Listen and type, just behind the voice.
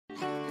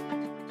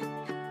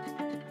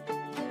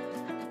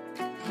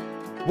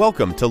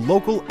Welcome to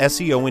Local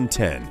SEO in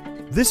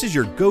 10. This is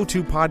your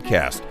go-to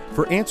podcast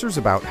for answers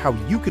about how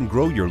you can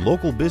grow your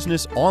local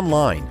business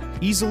online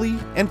easily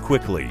and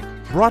quickly.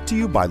 Brought to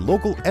you by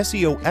local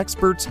SEO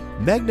experts,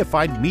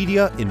 Magnified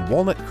Media in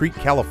Walnut Creek,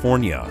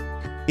 California.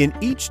 In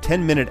each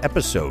 10-minute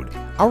episode,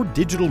 our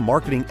digital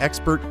marketing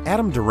expert,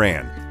 Adam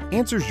Duran,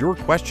 answers your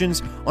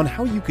questions on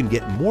how you can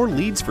get more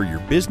leads for your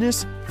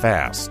business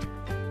fast.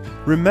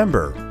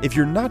 Remember, if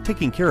you're not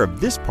taking care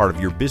of this part of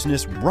your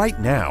business right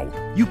now,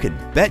 you can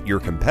bet your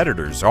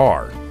competitors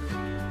are.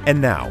 And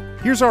now,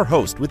 here's our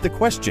host with the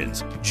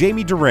questions,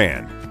 Jamie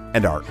Duran,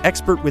 and our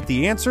expert with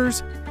the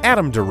answers,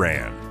 Adam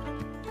Duran.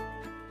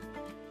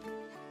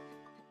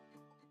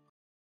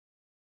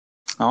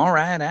 All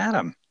right,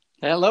 Adam.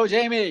 Hello,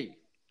 Jamie.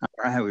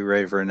 All right, we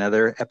ready for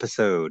another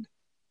episode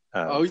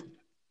of Oh,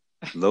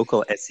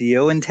 Local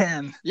SEO in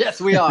 10.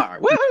 yes, we are.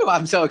 Woohoo!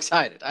 I'm so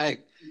excited. I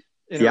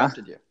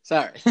interrupted you.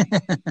 Sorry.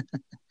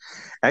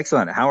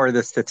 Excellent. How are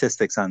the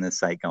statistics on this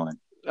site going?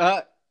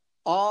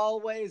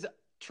 Always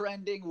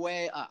trending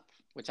way up,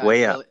 which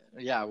Beautiful.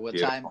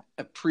 I'm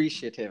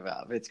appreciative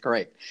of. It's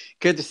great.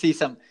 Good to see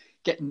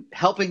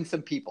helping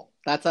some people.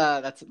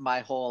 That's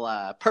my whole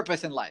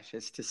purpose in life,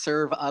 is to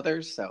serve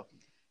others. So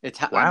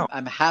Wow.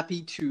 I'm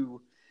happy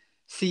to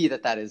see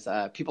that is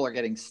people are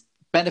getting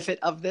benefit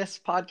of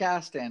this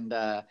podcast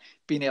and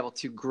being able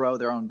to grow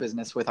their own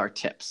business with our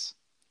tips.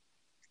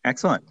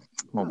 Excellent.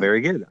 Well,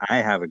 very good. I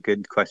have a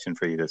good question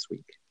for you this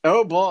week.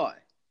 Oh boy,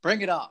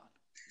 bring it on.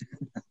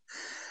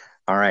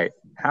 All right.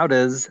 How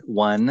does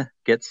one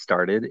get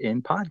started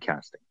in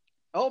podcasting?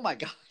 Oh my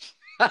gosh,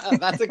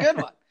 that's a good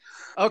one.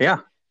 Okay. Yeah.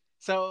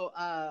 So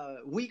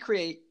we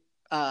create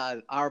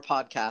our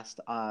podcast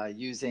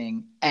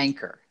using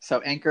Anchor. So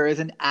Anchor is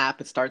an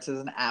app. It starts as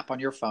an app on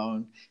your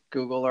phone,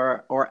 Google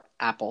or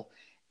Apple,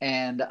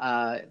 and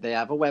they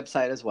have a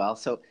website as well.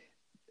 So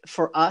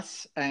for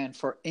us and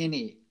for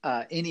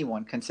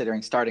anyone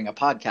considering starting a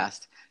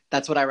podcast,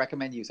 that's what I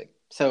recommend using.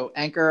 So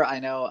Anchor,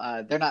 I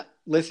know they're not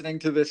listening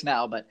to this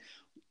now, but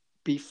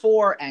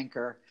before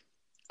Anchor,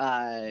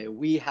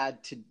 we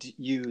had to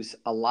use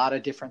a lot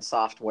of different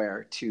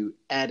software to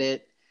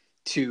edit,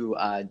 to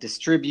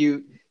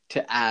distribute,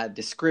 to add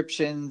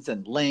descriptions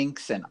and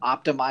links and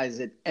optimize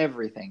it,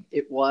 everything.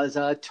 It was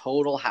a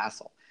total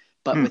hassle.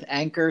 But with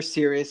Anchor,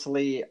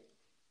 seriously,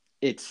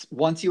 it's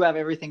once you have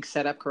everything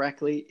set up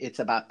correctly, it's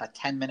about a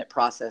 10-minute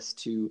process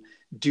to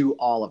do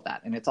all of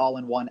that. And it's all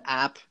in one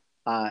app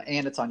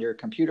and it's on your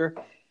computer.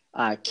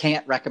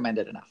 Can't recommend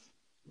it enough.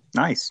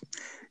 Nice.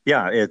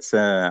 Yeah, it's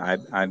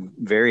I'm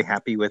very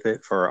happy with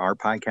it for our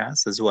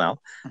podcast as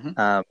well.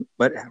 Mm-hmm.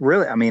 But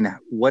really, I mean,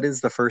 what is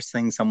the first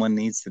thing someone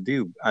needs to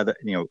do?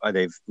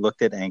 They've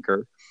looked at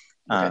Anchor.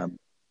 Okay.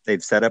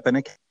 They've set up an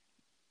account.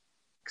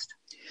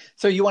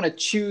 So you want to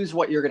choose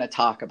what you're going to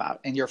talk about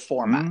in your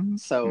format.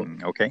 So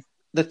okay.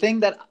 The thing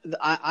that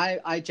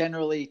I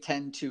generally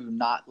tend to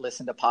not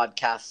listen to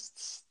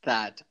podcasts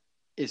that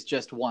is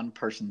just one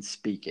person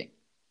speaking.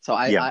 So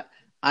I'm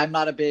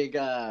not a big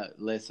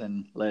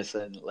listen.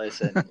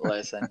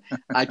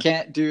 I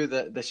can't do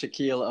the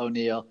Shaquille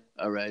O'Neal.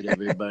 All right,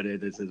 everybody,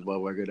 this is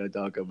what we're going to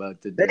talk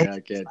about today.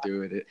 I can't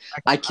do it.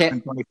 I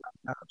can't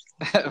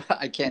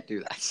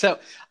do that. So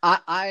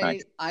I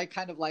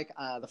kind of like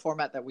the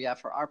format that we have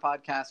for our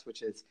podcast,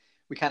 which is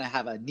we kind of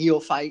have a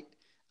neophyte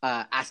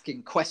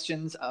asking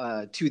questions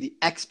to the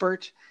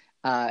expert.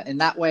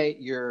 And that way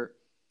you're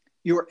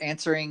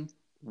answering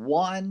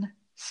one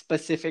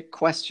specific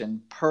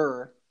question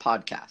per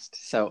podcast.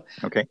 So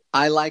okay.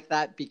 I like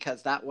that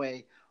because that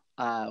way,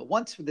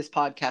 once this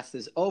podcast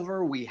is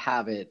over, we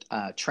have it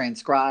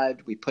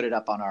transcribed. We put it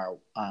up on our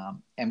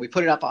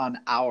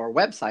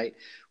website.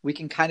 We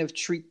can kind of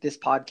treat this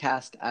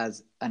podcast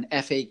as an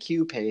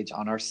FAQ page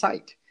on our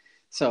site.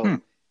 So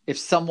if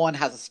someone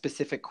has a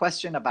specific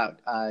question about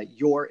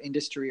your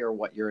industry or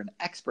what you're an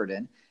expert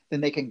in,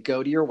 then they can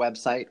go to your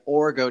website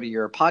or go to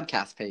your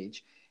podcast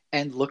page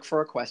and look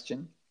for a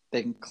question.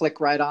 They can click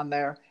right on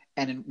there,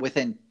 and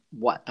within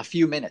a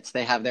few minutes,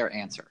 they have their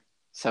answer.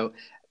 So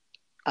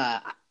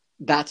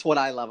that's what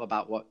I love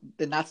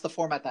and that's the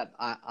format that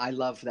I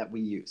love that we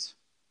use.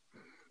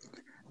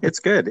 It's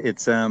good.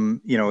 It's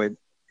the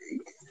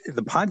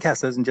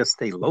podcast doesn't just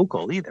stay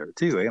local either,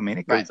 too. I mean,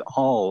 it goes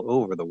all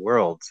over the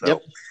world.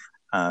 So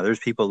there's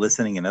people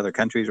listening in other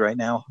countries right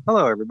now.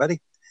 Hello, everybody.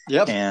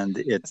 Yep. And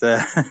it's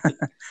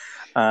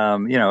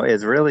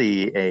it's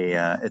really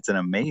it's an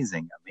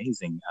amazing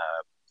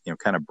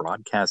kind of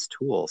broadcast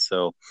tool.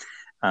 So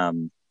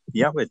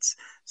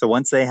so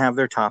once they have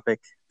their topic,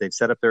 they've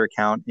set up their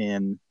account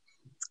in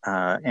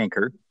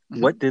Anchor.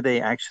 Mm-hmm. What do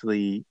they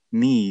actually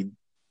need,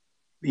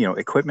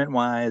 equipment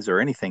wise or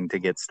anything to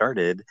get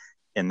started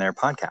in their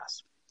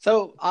podcast?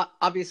 So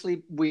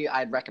obviously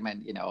I'd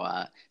recommend,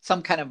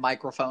 some kind of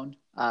microphone.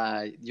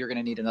 You're going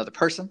to need another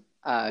person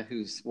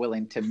who's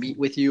willing to meet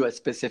with you at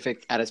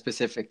a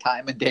specific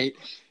time and date,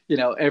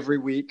 every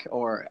week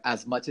or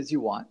as much as you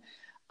want.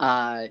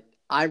 I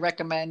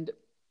recommend,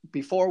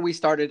 before we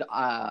started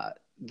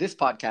this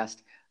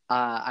podcast,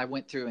 I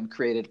went through and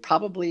created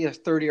probably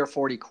 30 or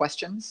 40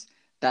 questions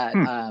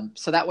that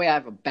so that way I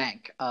have a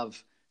bank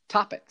of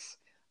topics.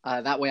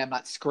 That way I'm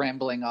not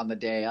scrambling on the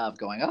day of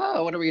going,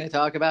 oh, what are we going to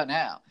talk about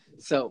now?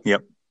 So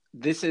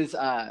this is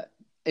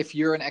if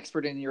you're an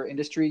expert in your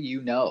industry,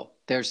 you know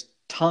there's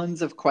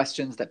tons of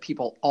questions that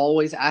people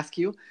always ask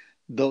you.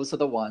 Those are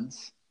the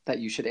ones that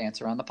you should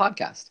answer on the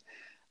podcast.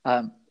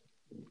 I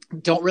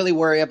don't really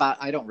worry about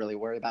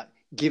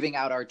giving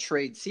out our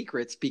trade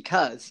secrets,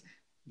 because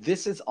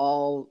this is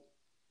all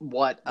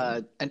what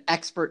an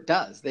expert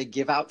does. They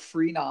give out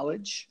free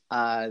knowledge.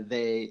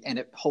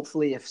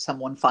 Hopefully if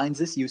someone finds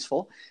this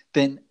useful,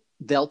 then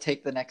they'll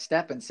take the next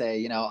step and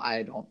say,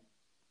 I don't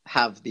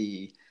have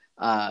the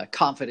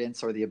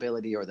confidence or the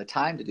ability or the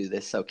time to do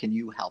this. So can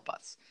you help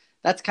us?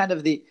 That's kind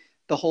of the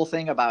whole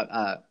thing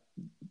about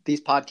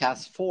these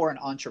podcasts for an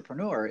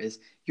entrepreneur, is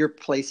you're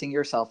placing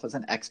yourself as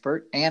an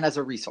expert and as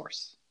a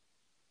resource.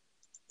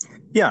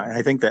 Yeah,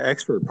 I think the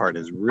expert part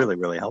is really,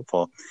 really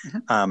helpful.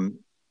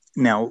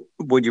 Now,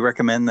 would you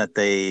recommend that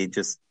they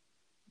just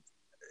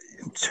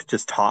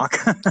talk?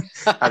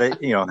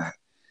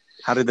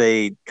 How do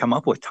they come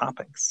up with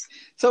topics?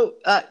 So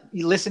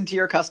you listen to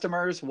your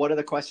customers. What are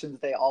the questions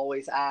they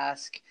always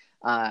ask?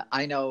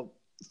 I know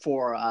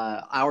for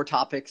our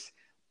topics,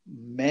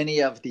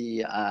 many of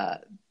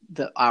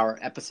our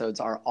episodes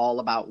are all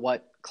about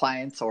what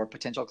clients or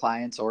potential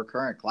clients or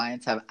current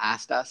clients have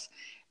asked us,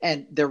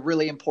 and they're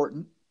really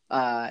important.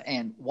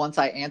 And once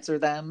I answer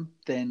them,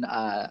 then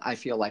I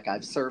feel like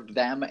I've served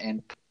them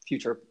and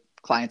future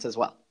clients as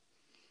well.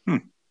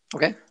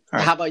 Okay.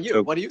 Right. How about you?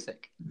 So, what do you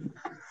think?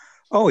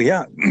 Oh,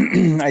 yeah.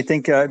 I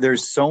think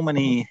there's so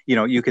many,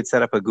 you could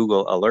set up a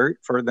Google alert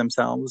for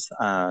themselves,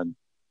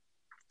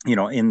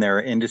 in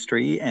their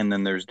industry. And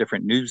then there's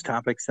different news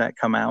topics that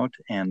come out,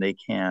 and they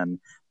can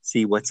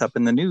see what's up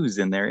in the news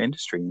in their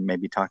industry and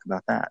maybe talk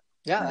about that.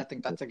 Yeah, I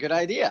think that's a good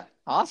idea.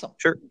 Awesome.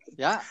 Sure.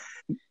 Yeah.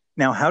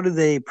 Now, how do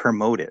they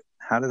promote it?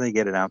 How do they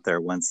get it out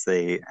there once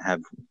they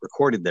have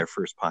recorded their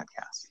first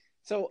podcast?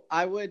 So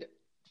I would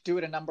do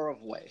it a number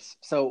of ways.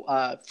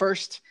 So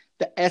first,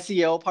 the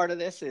SEO part of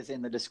this is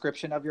in the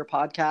description of your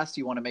podcast.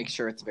 You want to make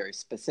sure it's very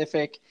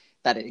specific,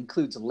 that it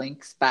includes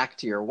links back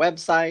to your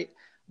website.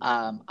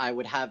 I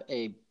would have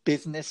a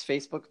business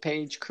Facebook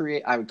page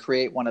I would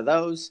create one of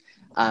those.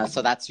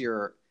 So that's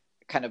your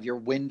kind of your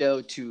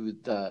window to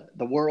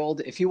the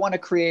world. If you want to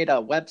create a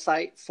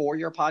website for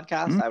your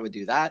podcast, I would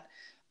do that.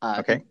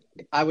 Okay.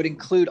 I would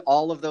include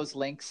all of those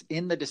links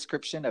in the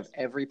description of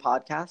every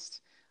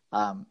podcast.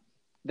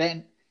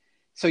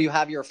 So you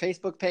have your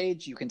Facebook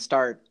page. You can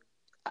start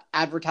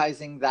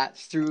advertising that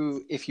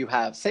through, if you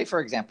have, say, for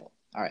example,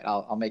 all right,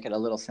 I'll make it a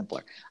little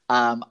simpler.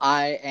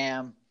 I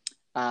am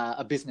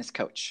a business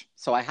coach.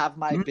 So I have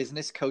my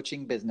business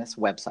coaching business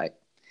website.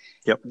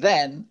 Yep.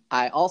 Then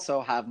I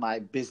also have my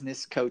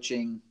business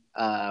coaching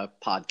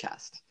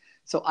podcast.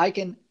 So I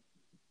can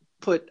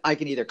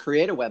either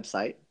create a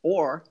website,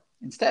 or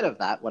instead of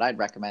that, what I'd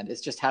recommend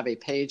is just have a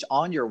page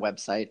on your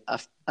website,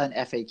 an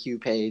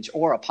FAQ page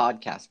or a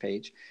podcast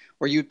page,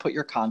 where you'd put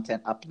your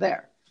content up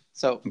there.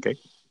 So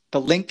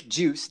the link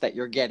juice that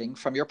you're getting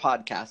from your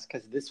podcast,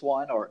 because this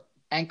one, or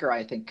Anchor,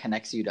 I think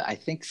connects you to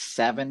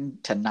 7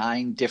 to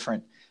 9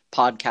 different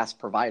podcast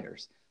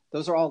providers.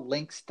 Those are all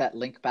links that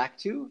link back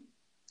to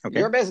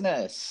your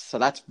business. So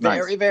that's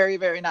very, very,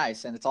 very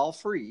nice. And it's all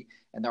free,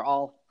 and they're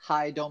all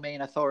high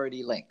domain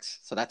authority links.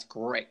 So that's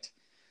great.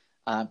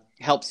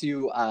 Helps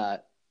you.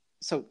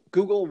 So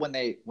Google, when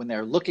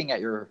they're looking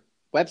at your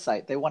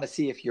website, they want to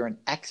see if you're an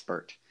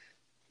expert,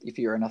 if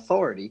you're an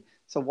authority.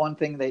 So one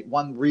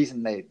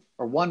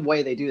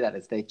way they do that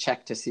is they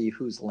check to see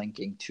who's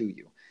linking to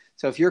you.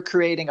 So if you're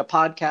creating a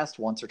podcast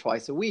once or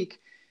twice a week,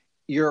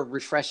 you're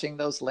refreshing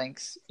those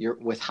links. You're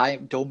with high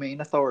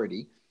domain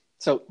authority.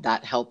 So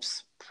that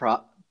helps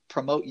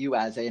promote you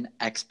as an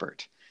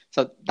expert.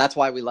 So that's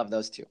why we love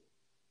those two.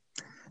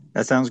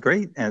 That sounds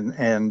great.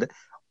 And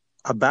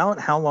about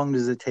how long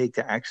does it take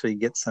to actually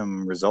get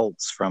some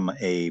results from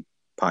a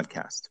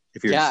podcast,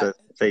 if you're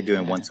say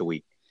doing once a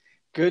week?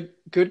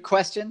 Good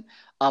question.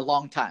 A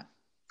long time.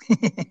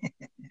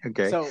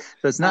 Okay. So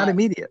it's not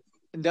immediate.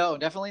 No,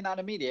 definitely not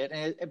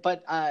immediate.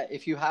 But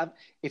if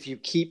you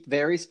keep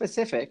very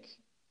specific,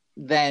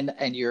 then,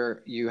 and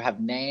you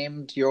have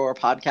named your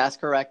podcast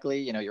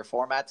correctly, your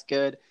format's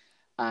good.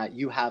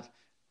 You have,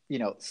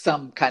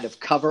 some kind of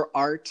cover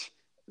art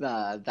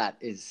that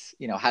is,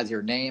 has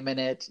your name in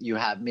it. You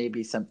have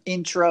maybe some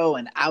intro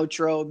and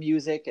outro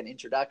music and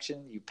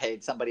introduction. You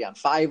paid somebody on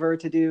Fiverr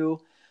to do.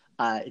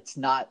 It's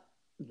not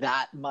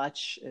that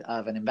much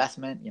of an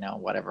investment,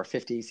 whatever,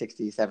 50,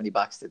 60, 70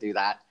 bucks to do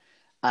that.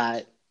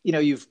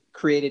 You've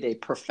created a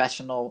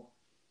professional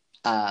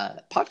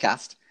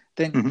podcast,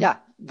 then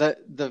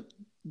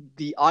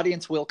the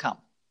audience will come,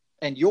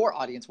 and your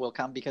audience will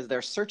come because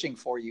they're searching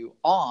for you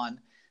on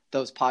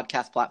those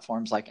podcast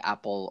platforms like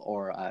Apple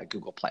or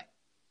Google Play.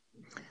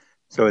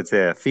 So it's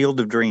a field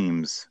of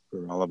dreams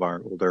for all of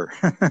our older.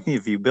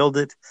 If you build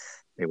it,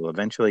 they will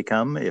eventually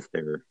come if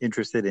they're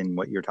interested in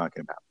what you're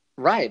talking about.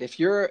 Right.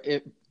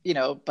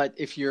 But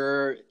if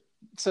you're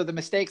So the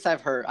mistakes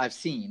I've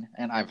seen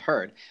and I've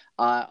heard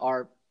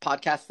are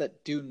podcasts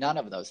that do none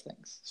of those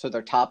things. So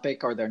their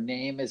topic or their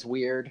name is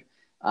weird.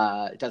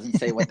 It doesn't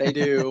say what they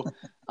do.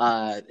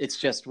 It's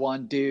just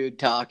one dude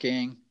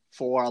talking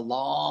for a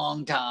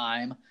long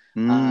time.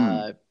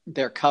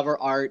 Their cover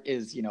art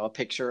is, a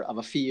picture of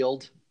a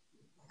field.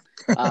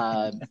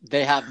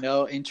 They have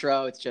no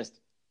intro. It's just,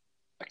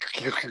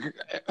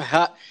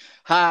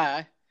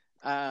 hi,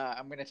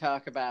 I'm going to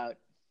talk about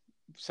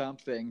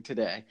something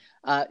today.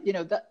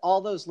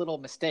 All those little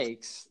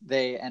mistakes,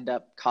 they end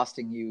up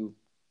costing you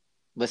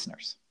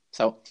listeners.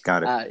 So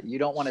got it. You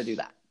don't want to do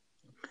that.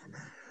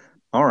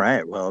 All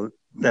right. Well,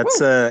 that's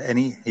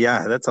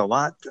that's a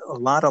lot.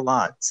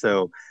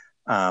 So,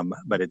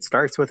 but it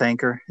starts with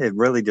Anchor. It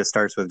really just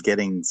starts with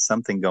getting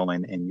something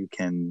going, and you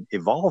can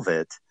evolve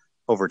it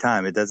over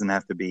time. It doesn't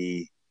have to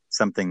be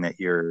something that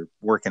you're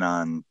working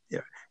on.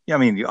 I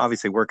mean, you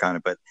obviously work on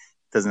it, but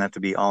it doesn't have to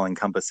be all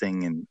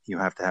encompassing, and you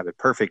have to have it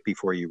perfect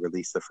before you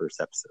release the first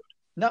episode.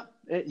 No,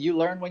 you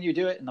learn when you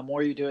do it, and the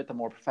more you do it, the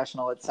more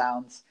professional it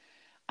sounds.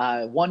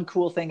 One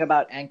cool thing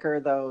about Anchor,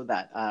 though,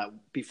 that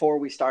before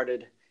we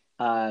started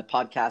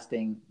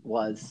podcasting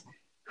was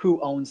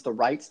who owns the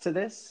rights to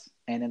this,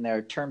 and in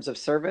their terms of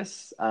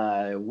service,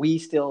 we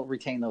still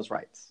retain those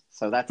rights.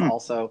 So that's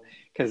also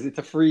because it's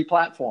a free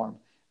platform.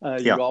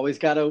 You always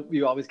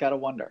gotta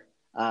wonder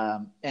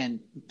and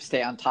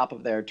stay on top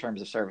of their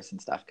terms of service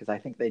and stuff, because I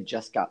think they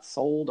just got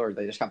sold, or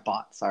they just got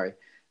bought.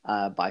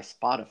 By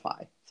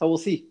Spotify. So we'll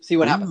see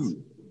what happens.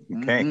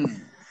 Okay.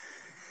 Mm-hmm.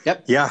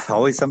 Yep. Yeah,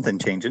 always something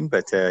changing,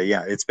 but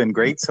it's been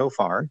great so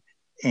far.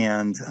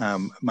 And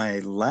my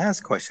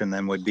last question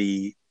then would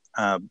be,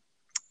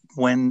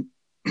 when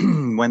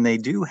they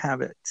do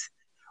have it,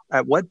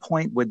 at what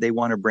point would they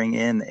want to bring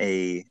in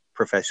a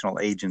professional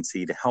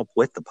agency to help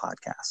with the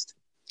podcast?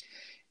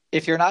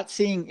 If you're not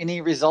seeing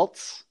any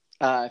results,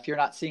 if you're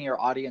not seeing your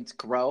audience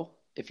grow,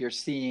 if you're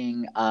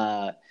seeing,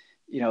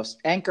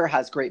 Anchor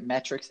has great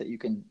metrics that you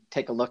can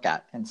take a look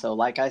at. And so,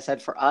 like I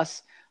said, for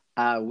us,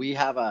 we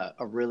have a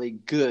really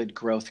good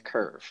growth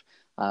curve.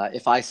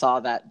 If I saw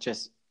that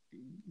just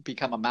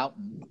become a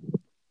mountain,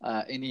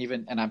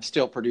 and I'm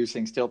still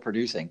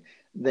producing,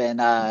 then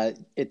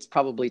it's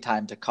probably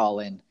time to call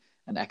in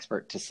an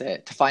expert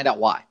to find out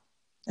why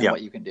and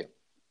what you can do.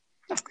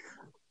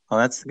 Well,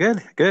 that's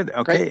good.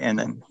 Okay. Great. And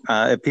then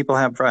if people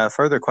have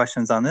further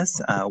questions on this,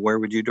 where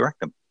would you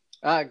direct them?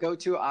 Go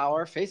to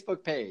our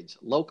Facebook page,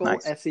 Local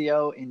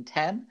SEO in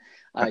 10.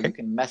 You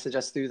can message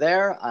us through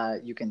there.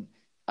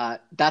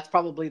 That's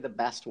probably the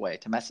best way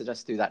to message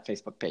us through that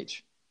Facebook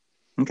page.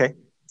 Okay.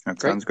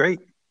 That sounds great.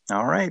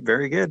 All right.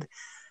 Very good.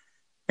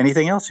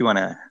 Anything else you want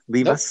to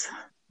leave us?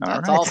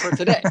 That's all for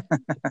today.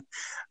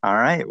 All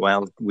right.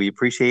 Well, we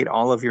appreciate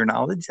all of your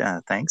knowledge.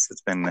 Thanks.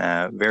 It's been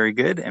very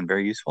good and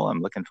very useful.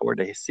 I'm looking forward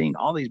to seeing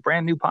all these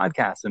brand new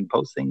podcasts and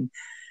posting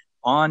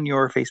on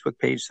your Facebook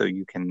page so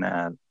you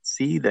can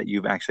see that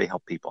you've actually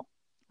helped people.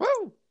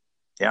 Woo!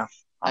 Yeah.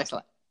 Awesome.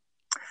 Excellent.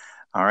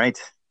 All right.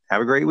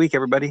 Have a great week,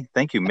 everybody.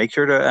 Thank you. Make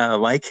sure to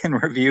like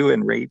and review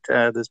and rate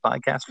this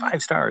podcast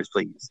 5 stars,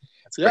 please.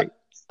 That's great.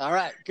 All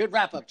right. Good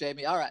wrap up,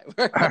 Jamie. All right.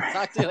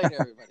 Talk to you later,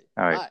 everybody.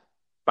 All right.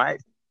 Bye.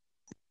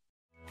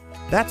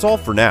 That's all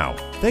for now.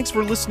 Thanks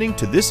for listening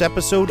to this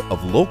episode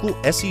of Local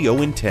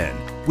SEO in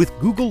 10 with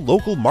Google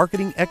local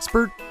marketing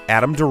expert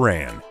Adam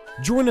Duran.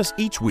 Join us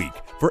each week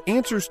for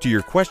answers to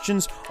your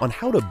questions on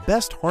how to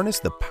best harness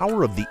the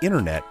power of the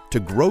internet to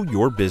grow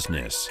your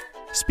business.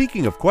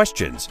 Speaking of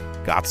questions,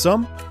 got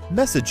some?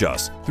 Message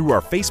us through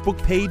our Facebook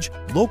page,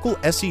 Local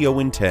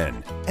SEO in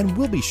 10, and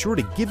we'll be sure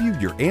to give you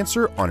your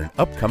answer on an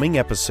upcoming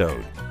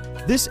episode.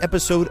 This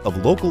episode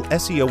of Local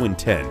SEO in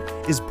 10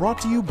 is brought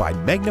to you by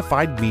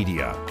Magnified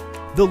Media,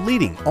 the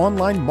leading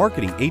online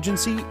marketing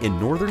agency in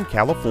Northern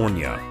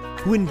California,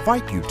 who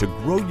invite you to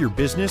grow your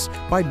business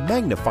by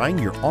magnifying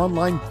your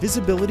online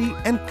visibility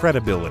and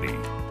credibility.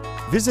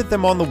 Visit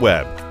them on the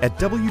web at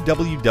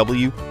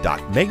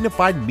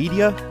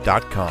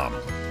www.magnifiedmedia.com.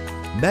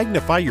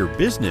 Magnify your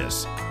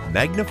business,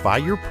 magnify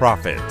your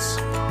profits.